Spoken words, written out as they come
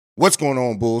What's going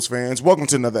on, Bulls fans? Welcome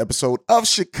to another episode of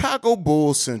Chicago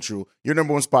Bulls Central, your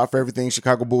number one spot for everything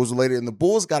Chicago Bulls related. And the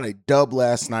Bulls got a dub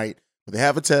last night, but they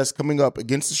have a test coming up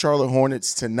against the Charlotte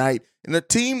Hornets tonight, and a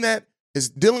team that is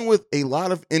dealing with a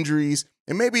lot of injuries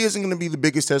and maybe isn't going to be the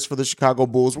biggest test for the Chicago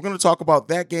Bulls. We're going to talk about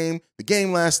that game, the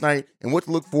game last night, and what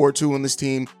to look forward to in this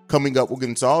team coming up. We'll get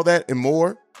into all that and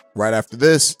more right after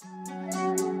this.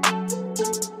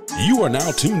 You are now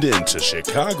tuned in to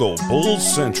Chicago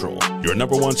Bulls Central, your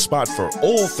number one spot for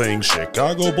all things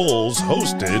Chicago Bulls,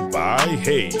 hosted by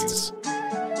Hayes.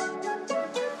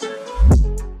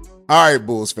 All right,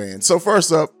 Bulls fans. So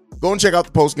first up, go and check out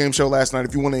the post-game show last night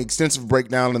if you want an extensive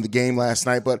breakdown of the game last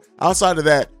night. But outside of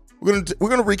that, we're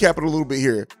gonna recap it a little bit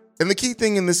here. And the key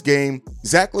thing in this game,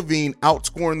 Zach LaVine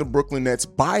outscoring the Brooklyn Nets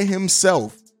by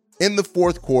himself in the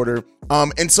fourth quarter.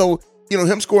 And so,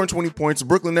 him scoring 20 points, the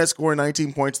Brooklyn Nets scoring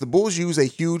 19 points. The Bulls use a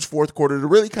huge fourth quarter to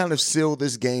really kind of seal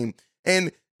this game.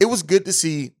 And it was good to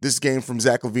see this game from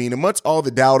Zach LaVine, amongst all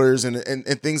the doubters and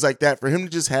things like that, for him to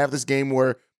just have this game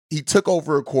where he took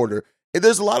over a quarter. And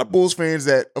there's a lot of Bulls fans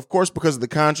that, of course, because of the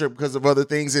contract, because of other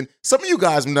things, and some of you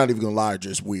guys, I'm not even going to lie, are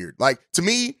just weird. Like, to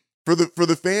me, for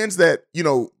the fans that,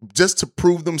 just to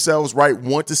prove themselves right,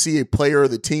 want to see a player or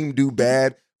the team do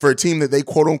bad for a team that they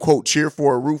quote-unquote cheer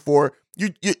for or root for,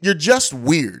 you're just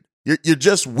weird. You're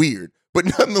just weird.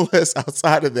 But nonetheless,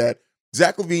 outside of that,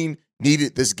 Zach LaVine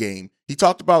needed this game. He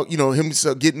talked about, him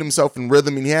getting himself in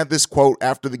rhythm, and he had this quote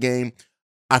after the game: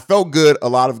 "I felt good a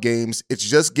lot of games. It's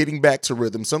just getting back to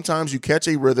rhythm. Sometimes you catch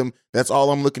a rhythm. That's all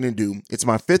I'm looking to do. It's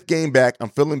my fifth game back. I'm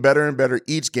feeling better and better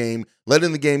each game,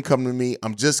 letting the game come to me.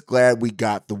 I'm just glad we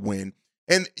got the win."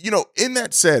 And, in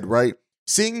that said, right,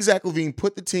 seeing Zach LaVine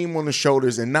put the team on the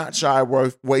shoulders and not shy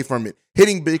away from it,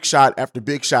 hitting big shot after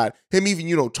big shot, him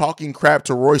even, talking crap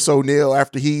to Royce O'Neal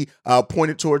after he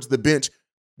pointed towards the bench.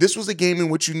 This was a game in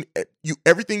which you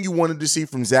everything you wanted to see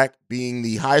from Zach, being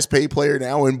the highest paid player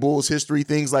now in Bulls history,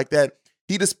 things like that,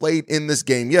 he displayed in this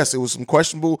game. Yes, it was some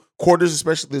questionable quarters,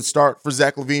 especially the start for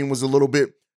Zach LaVine was a little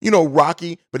bit,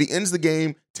 rocky, but he ends the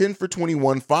game 10 for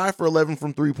 21, 5 for 11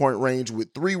 from three-point range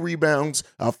with 3 rebounds,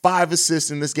 5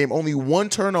 assists in this game, only 1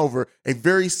 turnover, a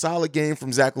very solid game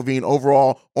from Zach LaVine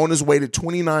overall, on his way to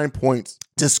 29 points,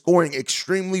 to scoring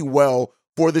extremely well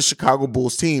for the Chicago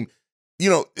Bulls team.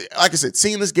 Like I said,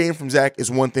 seeing this game from Zach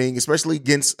is one thing, especially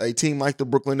against a team like the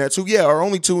Brooklyn Nets, who, are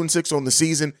only 2-6 on the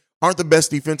season, aren't the best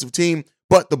defensive team,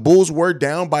 but the Bulls were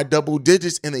down by double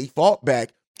digits and they fought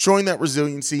back, showing that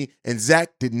resiliency, and Zach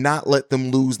did not let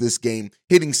them lose this game,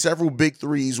 hitting several big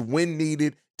threes when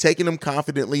needed, taking them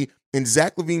confidently, and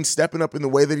Zach LaVine stepping up in the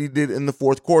way that he did in the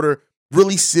fourth quarter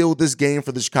really sealed this game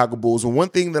for the Chicago Bulls. And one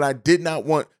thing that I do not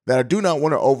want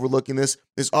to overlook in this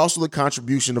is also the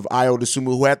contribution of Ayo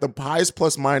Dosunmu, who had the highest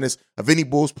plus minus of any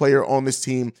Bulls player on this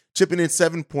team, chipping in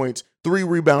 7 points, 3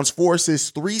 rebounds, 4 assists,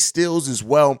 3 steals as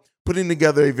well, putting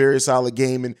together a very solid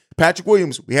game. And Patrick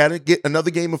Williams, we had to get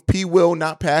another game of P. Will,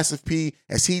 not passive P,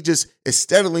 as he just is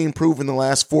steadily improving the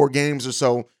last 4 games or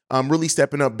so. Really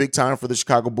stepping up big time for the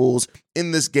Chicago Bulls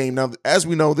in this game. Now, as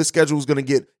we know, this schedule is going to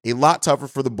get a lot tougher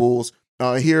for the Bulls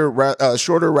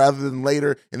shorter rather than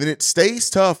later. And then it stays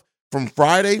tough from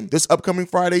Friday, this upcoming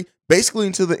Friday, basically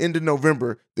until the end of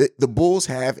November. The Bulls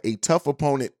have a tough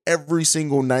opponent every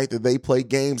single night that they play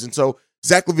games. And so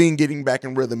Zach LaVine getting back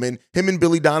in rhythm, and him and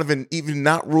Billy Donovan even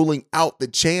not ruling out the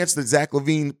chance that Zach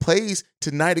LaVine plays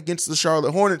tonight against the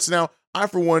Charlotte Hornets. Now, I,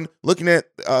 for one, looking at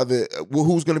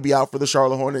who's going to be out for the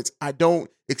Charlotte Hornets, I don't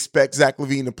expect Zach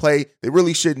LaVine to play. They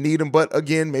really should need him. But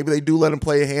again, maybe they do let him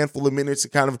play a handful of minutes to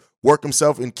kind of work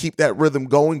himself and keep that rhythm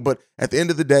going. But at the end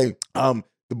of the day,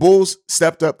 the Bulls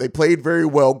stepped up. They played very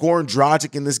well. Goran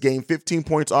Dragic in this game, 15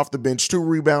 points off the bench, 2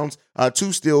 rebounds,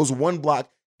 2 steals, 1 block.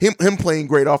 Him playing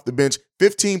great off the bench.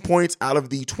 15 points out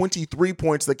of the 23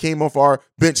 points that came off our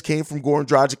bench came from Goran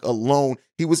Dragic alone.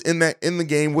 He was in the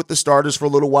game with the starters for a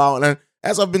little while. And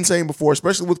as I've been saying before,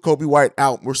 especially with Coby White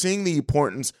out, we're seeing the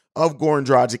importance of Goran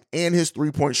Dragic and his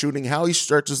three-point shooting, how he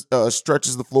stretches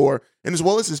the floor, and as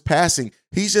well as his passing.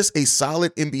 He's just a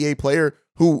solid NBA player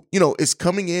who, is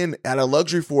coming in at a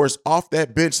luxury for us off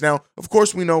that bench. Now, of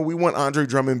course, we know we want Andre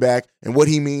Drummond back and what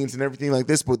he means and everything like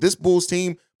this, but this Bulls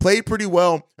team played pretty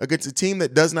well against a team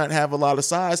that does not have a lot of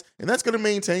size, and that's going to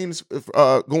maintain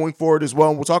going forward as well.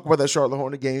 And we'll talk about that Charlotte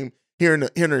Hornet game here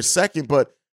in a second,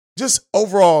 but just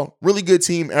overall, really good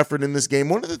team effort in this game.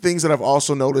 One of the things that I've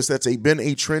also noticed that's been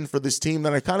a trend for this team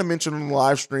that I kind of mentioned on the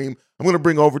live stream, I'm going to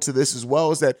bring over to this as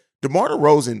well, is that DeMar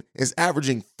DeRozan is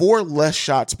averaging 4 less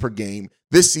shots per game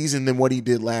this season than what he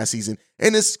did last season.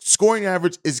 And his scoring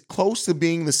average is close to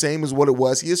being the same as what it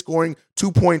was. He is scoring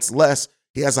 2 points less.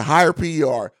 He has a higher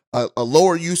PER, a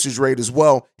lower usage rate as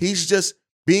well. He's just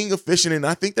being efficient, and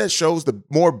I think that shows the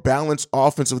more balanced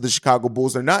offense of the Chicago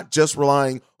Bulls. They're not just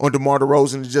relying on DeMar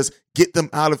DeRozan to just get them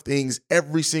out of things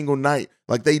every single night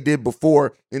like they did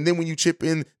before. And then when you chip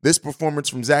in this performance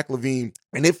from Zach LaVine,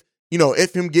 and if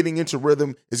him getting into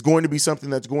rhythm is going to be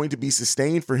something that's going to be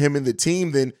sustained for him and the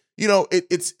team, then,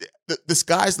 it's the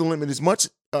sky's the limit. As much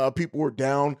people were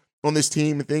down on this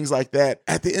team and things like that,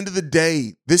 at the end of the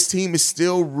day, this team is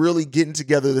still really getting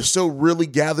together. They're still really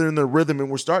gathering their rhythm, and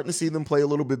we're starting to see them play a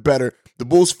little bit better. The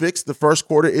Bulls fixed the first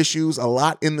quarter issues a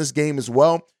lot in this game as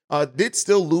well. Did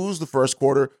still lose the first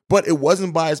quarter, but it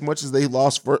wasn't by as much as they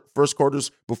lost first quarters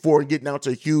before and getting out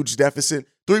to a huge deficit.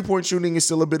 Three-point shooting is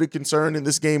still a bit of concern in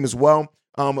this game as well,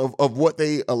 of what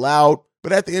they allowed.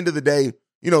 But at the end of the day,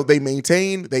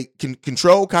 they can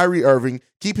control Kyrie Irving,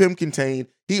 keep him contained.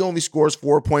 He only scores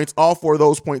 4 points, all 4 of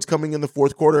those points coming in the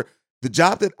fourth quarter. The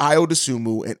job that Ayo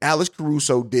Dosunmu and Alex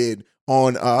Caruso did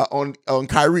on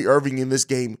Kyrie Irving in this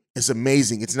game is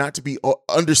amazing. It's not to be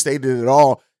understated at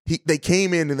all. They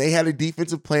came in and they had a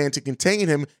defensive plan to contain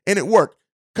him, and it worked.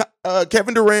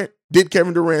 Kevin Durant did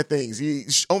Kevin Durant things. He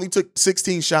only took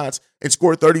 16 shots and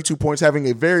scored 32 points, having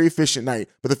a very efficient night.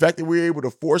 But the fact that we were able to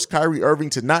force Kyrie Irving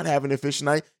to not have an efficient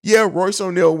night, yeah, Royce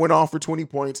O'Neal went off for 20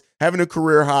 points, having a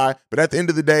career high. But at the end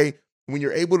of the day, when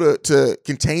you're able to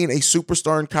contain a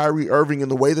superstar in Kyrie Irving in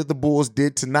the way that the Bulls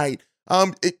did tonight,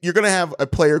 you're going to have a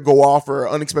player go off or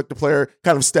an unexpected player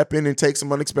kind of step in and take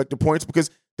some unexpected points because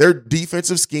their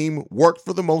defensive scheme worked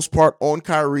for the most part on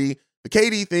Kyrie. The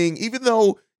KD thing, even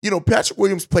though, Patrick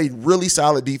Williams played really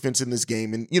solid defense in this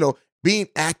game, and, being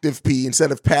active P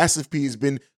instead of passive P has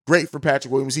been great for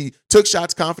Patrick Williams. He took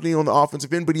shots confidently on the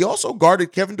offensive end, but he also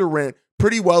guarded Kevin Durant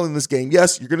pretty well in this game.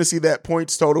 Yes, you're going to see that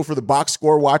points total for the box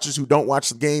score watchers who don't watch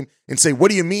the game and say,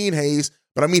 what do you mean, Hayes?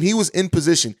 But I mean, he was in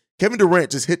position. Kevin Durant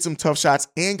just hit some tough shots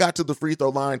and got to the free throw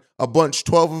line a bunch,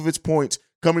 12 of his points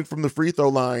coming from the free throw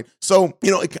line. So,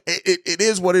 it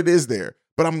is what it is there.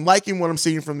 But I'm liking what I'm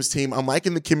seeing from this team. I'm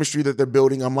liking the chemistry that they're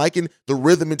building. I'm liking the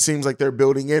rhythm it seems like they're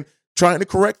building in, trying to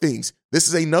correct things. This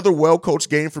is another well-coached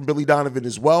game from Billy Donovan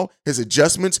as well. His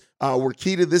adjustments were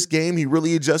key to this game. He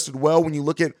really adjusted well when you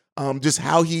look at just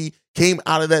how he came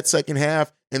out of that second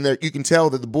half. And there, you can tell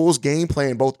that the Bulls' game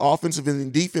plan, both offensively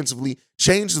and defensively,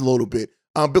 changed a little bit.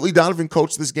 Billy Donovan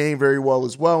coached this game very well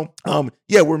as well.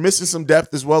 We're missing some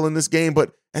depth as well in this game.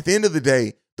 But at the end of the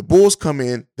day, the Bulls come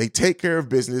in, they take care of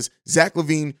business. Zach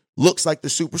LaVine looks like the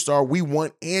superstar we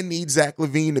want and need Zach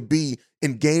LaVine to be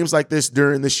in games like this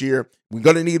during this year. We're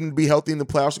going to need him to be healthy in the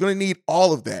playoffs. We're going to need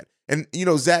all of that. And,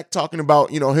 Zach talking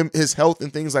about, his health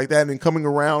and things like that and coming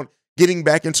around, getting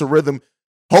back into rhythm.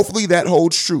 Hopefully that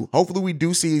holds true. Hopefully we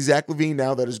do see Zach LaVine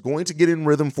now that is going to get in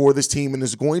rhythm for this team and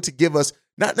is going to give us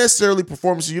not necessarily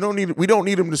performances. We don't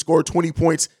need him to score 20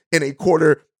 points in a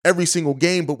quarter every single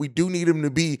game, but we do need him to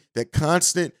be that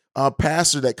constant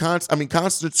passer,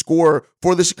 constant scorer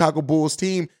for the Chicago Bulls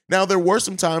team. Now, there were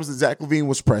some times that Zach LaVine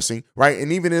was pressing, right?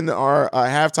 And even in our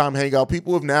halftime hangout,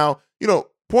 people have now,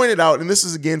 pointed out, and this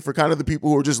is again for kind of the people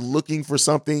who are just looking for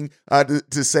something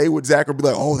to say with Zach or be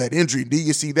like, oh, that injury, do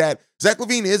you see that? Zach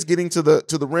LaVine is getting to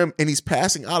the rim and he's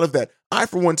passing out of that. I,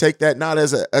 for one, take that not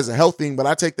as a health thing, but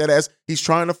I take that as he's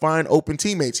trying to find open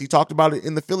teammates. He talked about it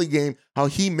in the Philly game, how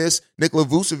he missed Nikola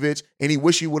Vucevic and he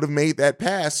wished he would have made that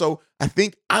pass. So I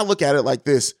think I look at it like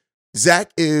this.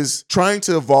 Zach is trying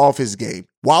to evolve his game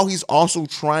while he's also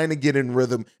trying to get in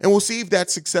rhythm. And we'll see if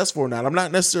that's successful or not. I'm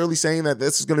not necessarily saying that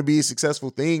this is going to be a successful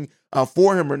thing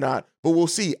for him or not, but we'll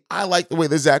see. I like the way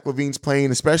that Zach LaVine's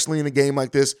playing, especially in a game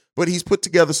like this, but he's put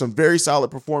together some very solid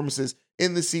performances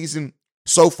in the season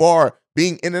so far,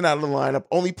 being in and out of the lineup,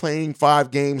 only playing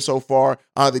 5 games so far.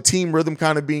 The team rhythm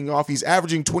kind of being off. He's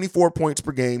averaging 24 points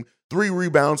per game, 3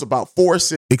 rebounds, about 4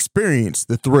 assists. Experience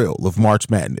the thrill of March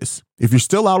Madness. If you're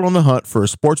still out on the hunt for a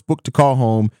sports book to call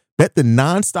home, bet the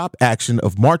nonstop action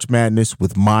of March Madness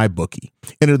with MyBookie.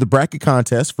 Enter the bracket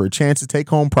contest for a chance to take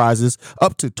home prizes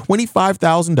up to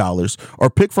 $25,000 or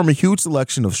pick from a huge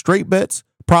selection of straight bets,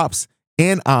 props,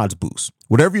 and odds boosts.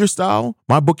 Whatever your style,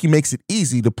 MyBookie makes it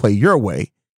easy to play your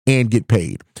way and get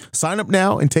paid. Sign up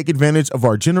now and take advantage of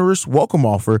our generous welcome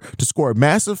offer to score a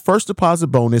massive first deposit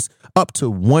bonus up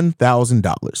to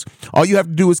 $1,000. All you have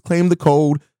to do is claim the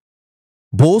code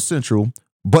BULLCENTRAL,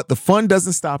 but the fun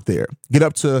doesn't stop there. Get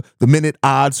up to the minute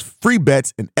odds, free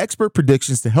bets, and expert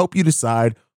predictions to help you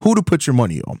decide who to put your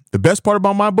money on. The best part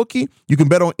about MyBookie, you can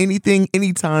bet on anything,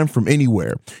 anytime, from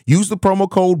anywhere. Use the promo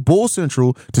code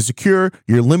BULLCENTRAL to secure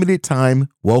your limited time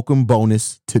welcome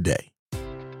bonus today.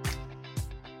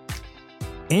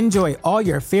 Enjoy all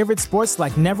your favorite sports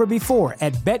like never before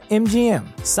at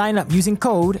BetMGM. Sign up using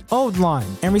code OldLine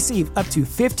and receive up to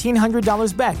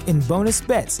 $1,500 back in bonus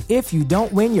bets if you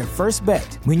don't win your first bet.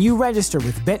 When you register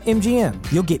with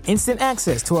BetMGM, you'll get instant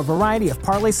access to a variety of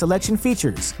parlay selection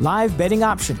features, live betting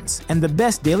options, and the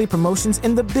best daily promotions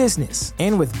in the business.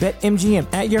 And with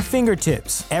BetMGM at your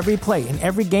fingertips, every play and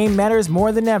every game matters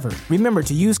more than ever. Remember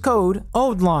to use code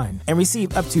OldLine and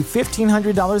receive up to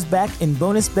 $1,500 back in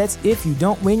bonus bets if you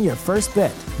don't win your first bet.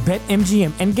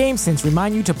 BetMGM and GameSense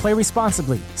remind you to play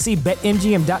responsibly. See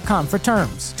BetMGM.com for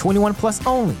terms. 21 plus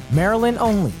only. Maryland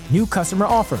only. New customer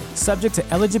offer. Subject to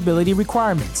eligibility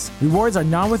requirements. Rewards are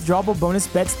non-withdrawable bonus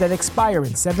bets that expire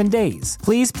in 7 days.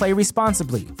 Please play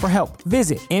responsibly. For help,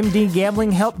 visit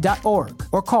mdgamblinghelp.org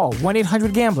or call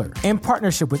 1-800-GAMBLER in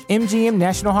partnership with MGM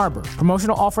National Harbor.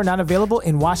 Promotional offer not available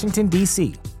in Washington,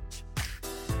 D.C.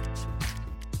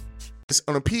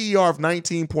 On a PER of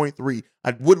 19.3,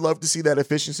 I would love to see that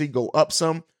efficiency go up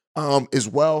some as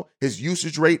well. His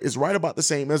usage rate is right about the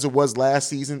same as it was last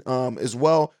season as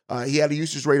well. He had a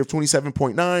usage rate of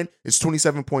 27.9. It's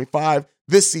 27.5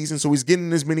 this season, so he's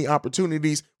getting as many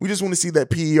opportunities. We just want to see that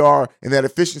PER and that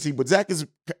efficiency, but Zach has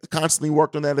constantly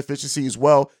worked on that efficiency as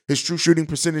well. His true shooting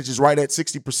percentage is right at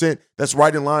 60%. That's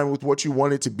right in line with what you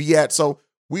want it to be at. So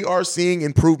we are seeing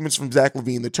improvements from Zach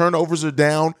LaVine. The turnovers are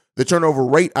down. The turnover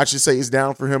rate, I should say, is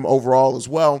down for him overall as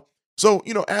well. So,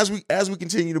 as we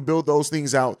continue to build those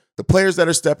things out, the players that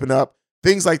are stepping up,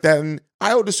 things like that. And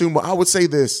Ayo Dosunmu, I would say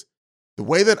this, the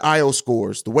way that Ayo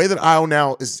scores, the way that Ayo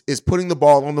now is putting the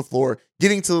ball on the floor,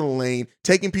 getting to the lane,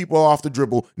 taking people off the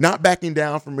dribble, not backing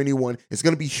down from anyone, it's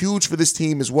going to be huge for this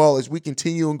team as well as we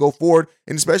continue and go forward,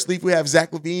 and especially if we have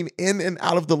Zach LaVine in and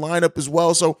out of the lineup as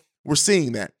well. So we're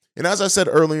seeing that. And as I said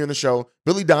earlier in the show,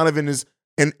 Billy Donovan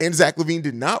and Zach LaVine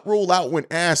did not rule out when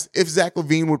asked if Zach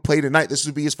LaVine would play tonight. This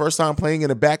would be his first time playing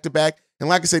in a back-to-back. And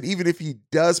like I said, even if he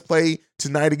does play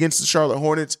tonight against the Charlotte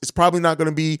Hornets, it's probably not going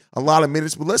to be a lot of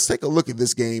minutes. But let's take a look at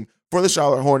this game for the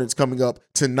Charlotte Hornets coming up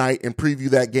tonight and preview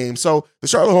that game. So the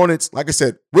Charlotte Hornets, like I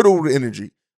said, riddled with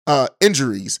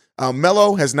injuries.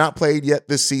 Melo has not played yet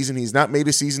this season. He's not made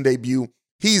a season debut.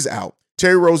 He's out.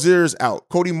 Terry Rozier's out.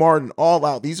 Cody Martin, all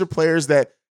out. These are players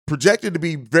that projected to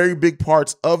be very big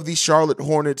parts of the Charlotte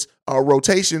Hornets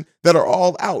rotation that are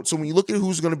all out. So when you look at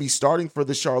who's going to be starting for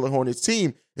the Charlotte Hornets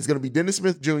team, it's going to be Dennis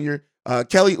Smith Jr.,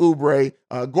 Kelly Oubre,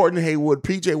 Gordon Hayward,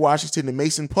 PJ Washington, and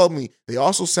Mason Plumlee. They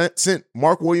also sent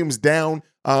Mark Williams down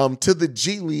to the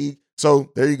G League.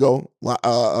 So there you go,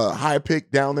 high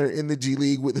pick down there in the G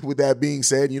League. With that being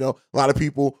said, a lot of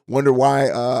people wonder why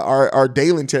our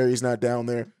Dalen Terry's not down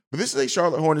there. But this is a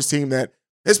Charlotte Hornets team that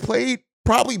has played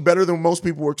probably better than most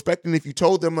people were expecting. If you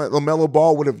told them that LaMelo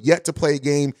Ball would have yet to play a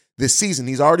game this season,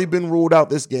 he's already been ruled out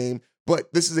this game.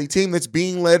 But this is a team that's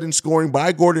being led in scoring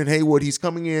by Gordon Hayward. He's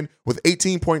coming in with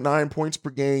 18.9 points per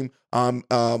game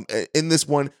in this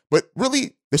one. But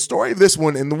really, the story of this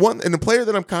one and the player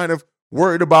that I'm kind of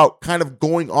worried about kind of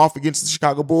going off against the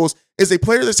Chicago Bulls is a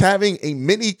player that's having a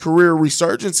mini career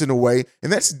resurgence in a way,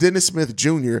 and that's Dennis Smith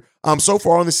Jr. So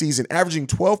far on the season, averaging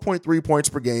 12.3 points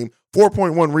per game,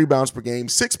 4.1 rebounds per game,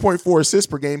 6.4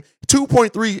 assists per game,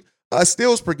 2.3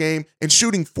 steals per game, and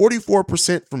shooting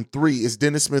 44% from three is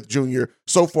Dennis Smith Jr.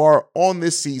 so far on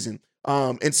this season.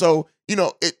 And so,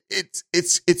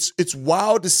 it's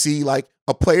wild to see like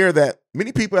a player that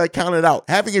many people had counted out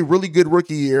having a really good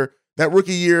rookie year, that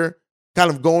rookie year kind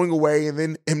of going away, and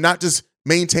then him not just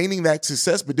maintaining that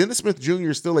success, but Dennis Smith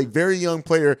Jr. is still a very young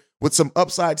player with some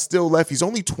upside still left. He's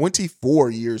only 24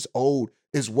 years old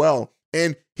as well.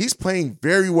 And he's playing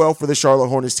very well for the Charlotte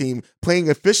Hornets team, playing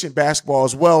efficient basketball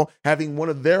as well, having one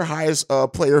of their highest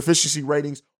player efficiency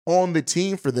ratings on the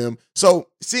team for them. So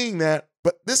seeing that,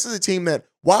 but this is a team that,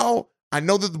 while I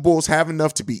know that the Bulls have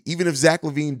enough to beat, even if Zach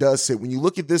LaVine does sit, when you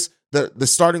look at this, the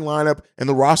starting lineup and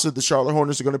the roster the Charlotte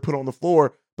Hornets are going to put on the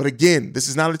floor. But again, this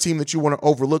is not a team that you want to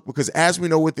overlook, because as we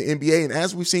know with the NBA and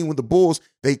as we've seen with the Bulls,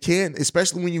 they can,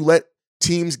 especially when you let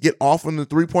teams get off in the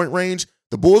three-point range,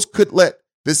 the Bulls could let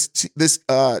this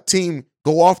team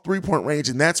go off three-point range,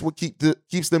 and that's what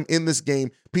keeps them in this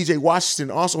game. PJ Washington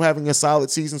also having a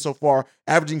solid season so far,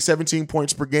 averaging 17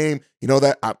 points per game.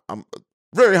 That I'm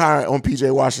very high on PJ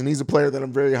Washington. He's a player that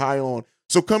I'm very high on.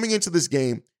 So coming into this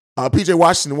game, PJ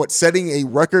Washington, setting a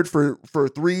record for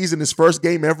threes in his first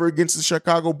game ever against the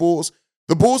Chicago Bulls.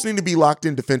 The Bulls need to be locked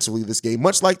in defensively this game,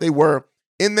 much like they were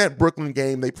in that Brooklyn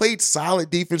game. They played solid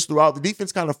defense throughout. The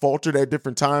defense kind of faltered at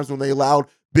different times when they allowed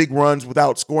big runs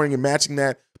without scoring and matching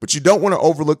that. But you don't want to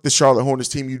overlook the Charlotte Hornets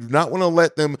team. You do not want to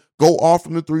let them go off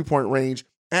from the three-point range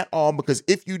at all, because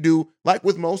if you do, like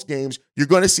with most games, you're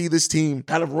going to see this team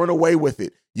kind of run away with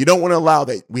it. You don't want to allow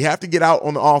that. We have to get out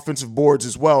on the offensive boards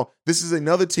as well. This is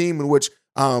another team in which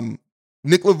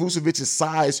Nikola Vucevic's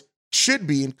size should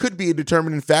be and could be a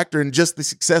determining factor in just the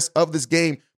success of this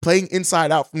game. Playing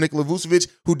inside out from Nikola Vucevic,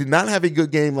 who did not have a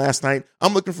good game last night.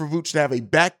 I'm looking for Vuce to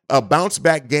have a bounce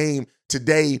back game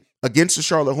today against the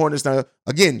Charlotte Hornets. Now,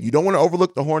 again, you don't want to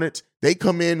overlook the Hornets. They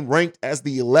come in ranked as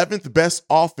the 11th best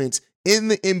offense in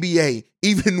the NBA,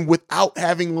 even without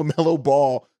having LaMelo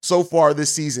Ball so far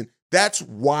this season. That's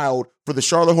wild for the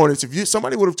Charlotte Hornets. If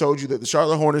somebody would have told you that the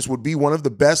Charlotte Hornets would be one of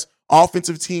the best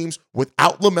offensive teams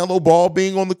without LaMelo Ball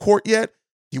being on the court yet,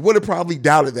 you would have probably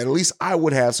doubted that. At least I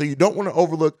would have. So you don't want to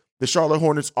overlook the Charlotte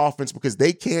Hornets offense because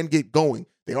they can get going.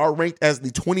 They are ranked as the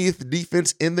 20th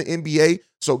defense in the NBA.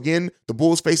 So again, the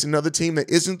Bulls face another team that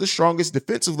isn't the strongest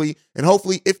defensively. And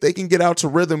hopefully if they can get out to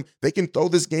rhythm, they can throw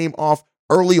this game off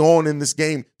early on in this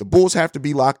game. The Bulls have to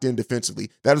be locked in defensively.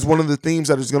 That is one of the themes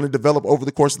that is going to develop over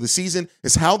the course of the season,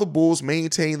 is how the Bulls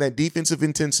maintain that defensive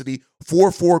intensity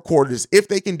for 4 quarters. If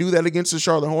they can do that against the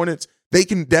Charlotte Hornets, they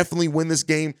can definitely win this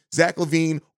game, Zach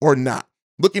LaVine or not.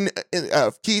 Looking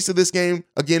at keys to this game,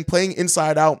 again, playing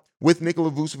inside out with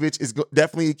Nikola Vucevic is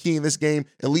definitely a key in this game,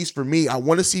 at least for me. I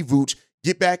want to see Vuce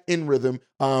get back in rhythm.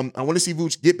 I want to see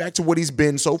Vuce get back to what he's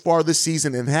been so far this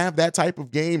season and have that type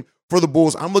of game for the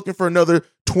Bulls. I'm looking for another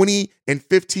 20 and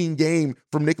 15 game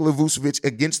from Nikola Vucevic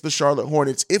against the Charlotte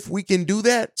Hornets. If we can do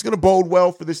that, it's going to bode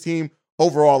well for this team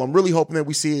overall. I'm really hoping that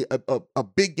we see a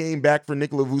big game back for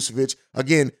Nikola Vucevic.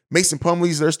 Again, Mason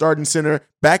Plumlee's their starting center.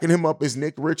 Backing him up is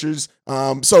Nick Richards.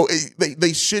 So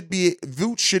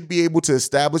Vuce should be able to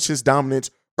establish his dominance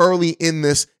early in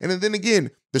this. And then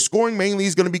again, the scoring mainly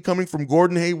is going to be coming from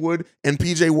Gordon Hayward and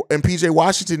PJ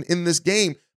Washington in this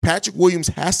game. Patrick Williams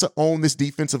has to own this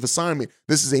defensive assignment.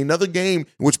 This is another game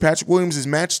in which Patrick Williams is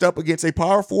matched up against a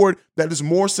power forward that is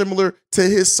more similar to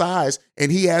his size,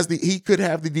 and he could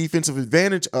have the defensive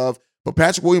advantage of, but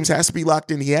Patrick Williams has to be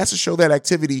locked in. He has to show that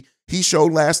activity he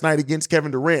showed last night against Kevin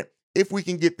Durant. If we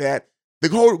can get that, the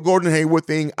whole Gordon Hayward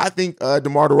thing, I think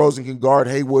DeMar DeRozan can guard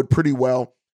Hayward pretty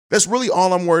well. That's really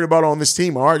all I'm worried about on this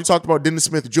team. I already talked about Dennis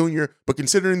Smith Jr., but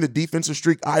considering the defensive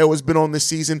streak Iowa's been on this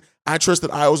season, I trust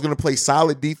that Iowa's going to play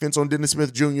solid defense on Dennis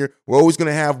Smith Jr. We're always going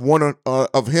to have one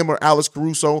of him or Alex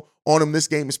Caruso on him this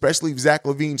game, especially if Zach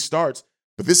LaVine starts.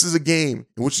 But this is a game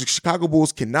in which the Chicago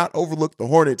Bulls cannot overlook the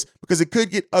Hornets because it could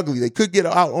get ugly. They could get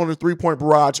out on a 3-point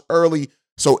barrage early.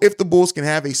 So if the Bulls can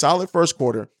have a solid first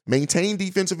quarter, maintain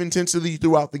defensive intensity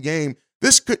throughout the game,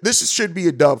 this should be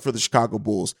a dub for the Chicago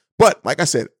Bulls. But like I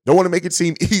said, don't want to make it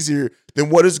seem easier than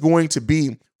what it's going to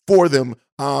be for them.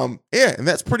 And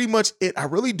that's pretty much it. I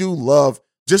really do love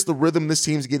just the rhythm this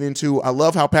team's getting into. I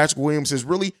love how Patrick Williams has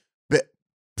really been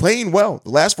playing well the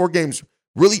last 4 games,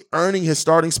 really earning his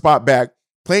starting spot back,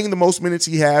 playing the most minutes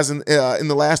he has in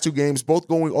the last 2 games, both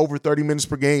going over 30 minutes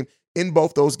per game in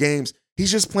both those games.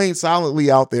 He's just playing solidly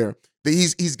out there.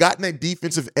 He's gotten that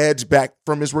defensive edge back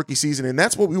from his rookie season, and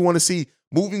that's what we want to see.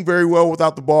 Moving very well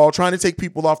without the ball, trying to take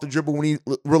people off the dribble when he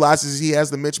realizes he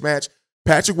has the mismatch.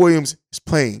 Patrick Williams is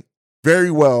playing very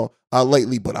well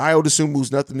lately, but Ayo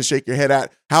Dosunmu's nothing to shake your head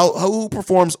at. Who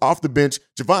performs off the bench?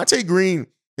 Javonte Green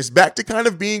is back to kind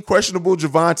of being questionable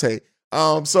Javonte.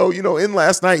 So, in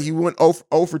last night, he went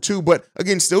 0 for 2, but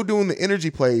again, still doing the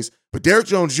energy plays. But Derrick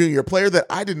Jones Jr., a player that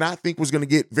I did not think was going to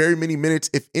get very many minutes,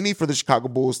 if any, for the Chicago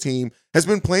Bulls team, has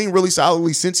been playing really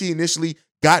solidly since he initially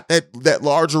got that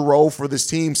larger role for this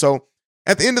team. So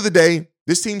at the end of the day,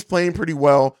 this team's playing pretty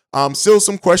well. Still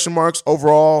some question marks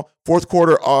overall. Fourth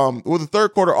quarter, the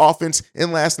third quarter offense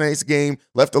in last night's game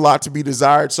left a lot to be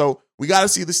desired. So we got to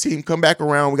see this team come back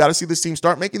around. We got to see this team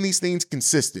start making these things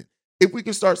consistent. If we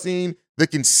can start seeing the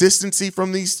consistency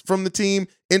from the team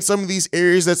in some of these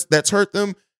areas that's hurt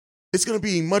them, it's going to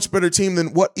be a much better team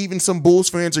than what even some Bulls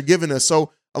fans are giving us.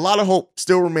 So a lot of hope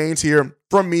still remains here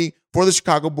from me for the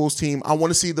Chicago Bulls team. I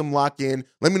want to see them lock in.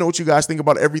 Let me know what you guys think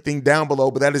about everything down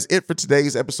below. But that is it for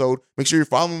today's episode. Make sure you're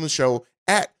following the show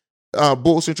at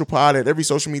Bulls Central Pod at every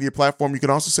social media platform. You can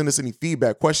also send us any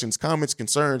feedback, questions, comments,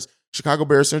 concerns,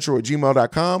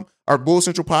 ChicagoBearsCentral@gmail.com or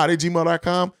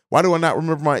BullsCentralPod@gmail.com. Why do I not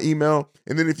remember my email?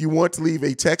 And then if you want to leave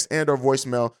a text and or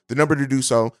voicemail, the number to do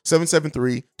so,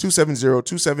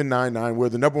 773-270-2799. We're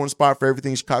the #1 spot for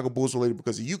everything Chicago Bulls related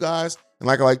because of you guys. And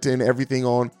like I like to end everything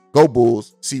on, go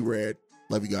Bulls, see red.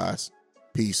 Love you guys.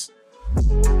 Peace.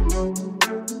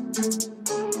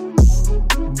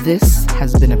 This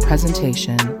has been a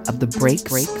presentation of the Break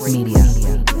Media.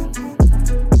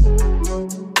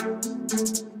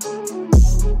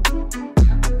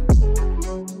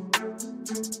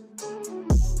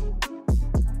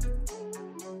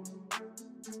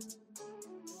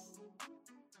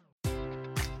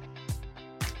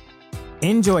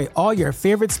 Enjoy all your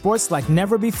favorite sports like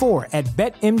never before at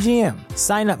BetMGM.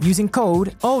 Sign up using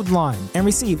code OldLine and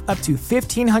receive up to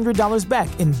 $1,500 back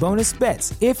in bonus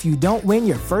bets if you don't win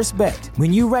your first bet.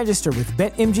 When you register with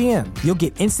BetMGM, you'll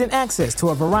get instant access to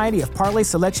a variety of parlay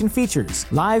selection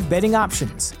features, live betting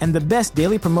options, and the best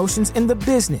daily promotions in the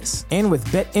business. And with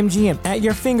BetMGM at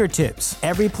your fingertips,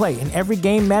 every play and every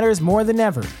game matters more than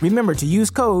ever. Remember to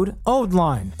use code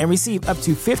OldLine and receive up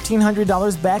to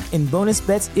 $1,500 back in bonus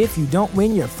bets if you don't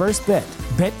win your first bet.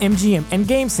 BetMGM and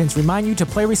GameSense remind you to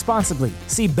play responsibly.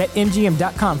 See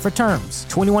BetMGM.com for terms.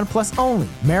 21 plus only.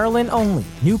 Maryland only.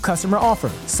 New customer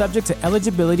offer. Subject to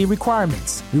eligibility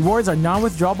requirements. Rewards are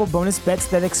non-withdrawable bonus bets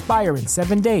that expire in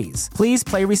 7 days. Please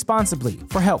play responsibly.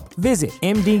 For help, visit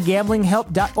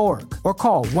mdgamblinghelp.org or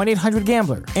call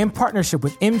 1-800-GAMBLER in partnership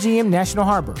with MGM National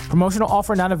Harbor. Promotional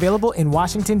offer not available in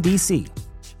Washington, D.C.